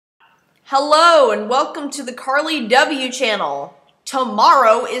Hello and welcome to the Carly W channel.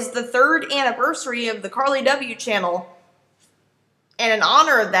 Tomorrow is the 3rd anniversary of the Carly W channel. And in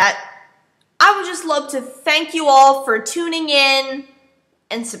honor of that, I would just love to thank you all for tuning in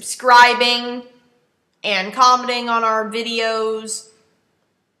and subscribing and commenting on our videos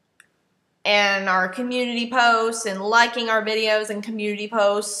and our community posts and liking our videos and community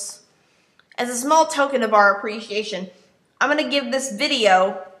posts. As a small token of our appreciation, I'm going to give this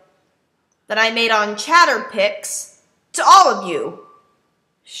video that I made on ChatterPix to all of you.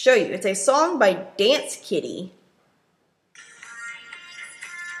 Show you. It's a song by Dance Kitty.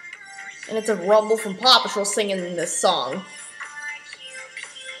 And it's a Rumble from Paw Patrol singing this song.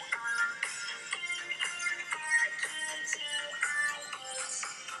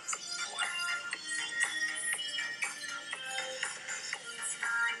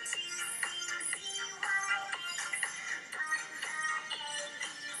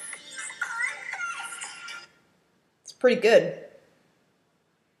 It's pretty good.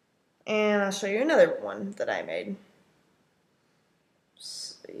 And I'll show you another one that I made.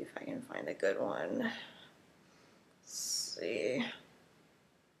 Let's see if I can find a good one. Let's see.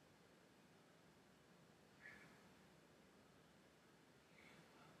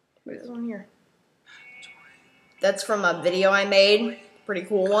 Maybe this one here. That's from a video I made. Pretty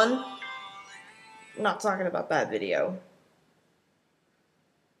cool one. I'm not talking about that video.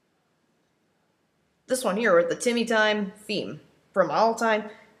 This one here with the Timmy Time theme from All Time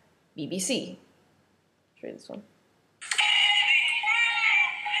BBC. Show you this one.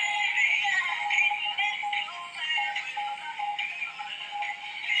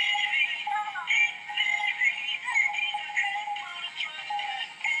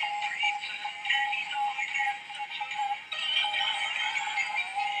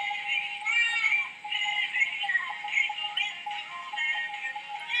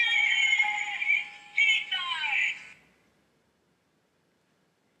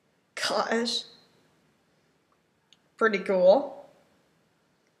 Gosh. Pretty cool.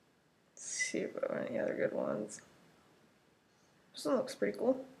 Let's see if there are any other good ones. This one looks pretty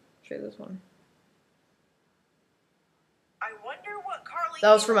cool. Show you this one. I wonder what Carly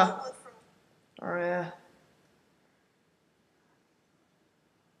That was from a... Oh, yeah.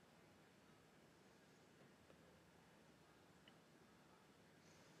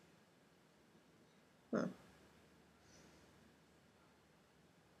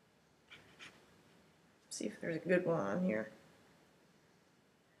 See if there's a good one on here.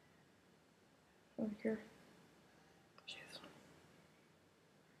 Over here. Show you this one.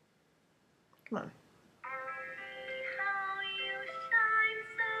 Come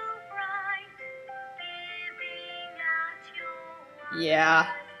on. Yeah.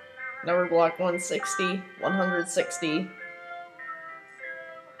 Number block 160, 160.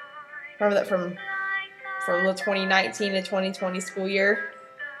 Remember that from the 2019 to 2020 school year?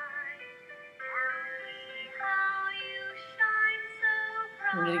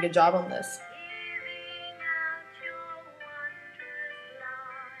 You did a good job on this.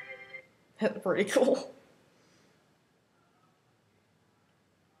 That's pretty cool.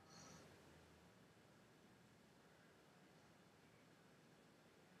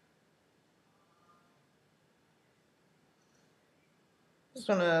 This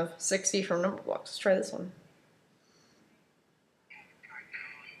one of 60 from Number Blocks. Let's try this one.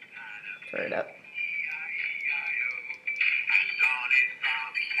 Try it up.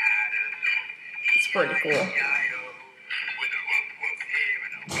 It's pretty cool.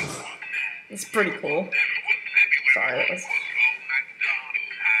 It's pretty cool. Sorry, that was...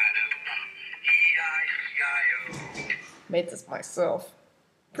 Made this myself.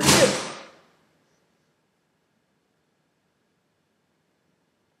 Pretty good.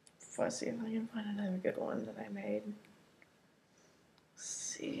 Let's see if I can find another good one that I made. Let's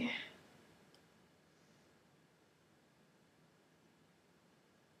see.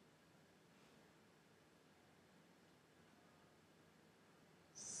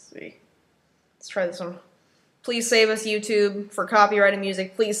 Let's try this one. Please save us, YouTube, for copyrighted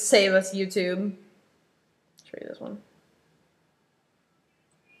music. Please save us, YouTube. Show you this one.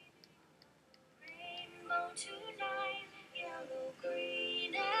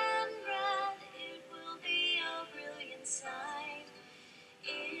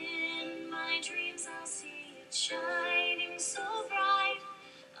 In my dreams I'll see it shining so bright,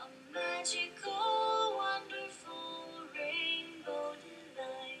 a magical, wonderful rainbow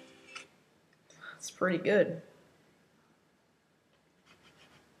delight. It's pretty good.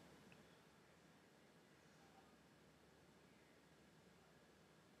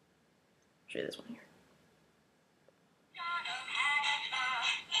 Show you this one here.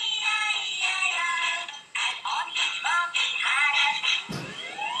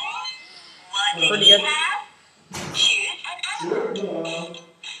 pretty good.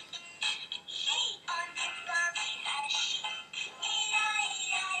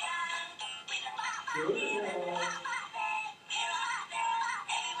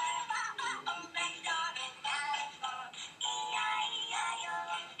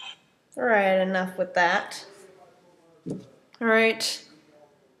 Alright, enough with that. Alright.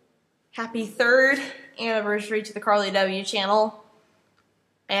 Happy 3rd anniversary to the Carly W channel.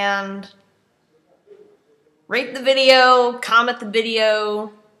 And rate the video, comment the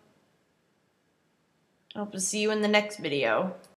video. I hope to see you in the next video.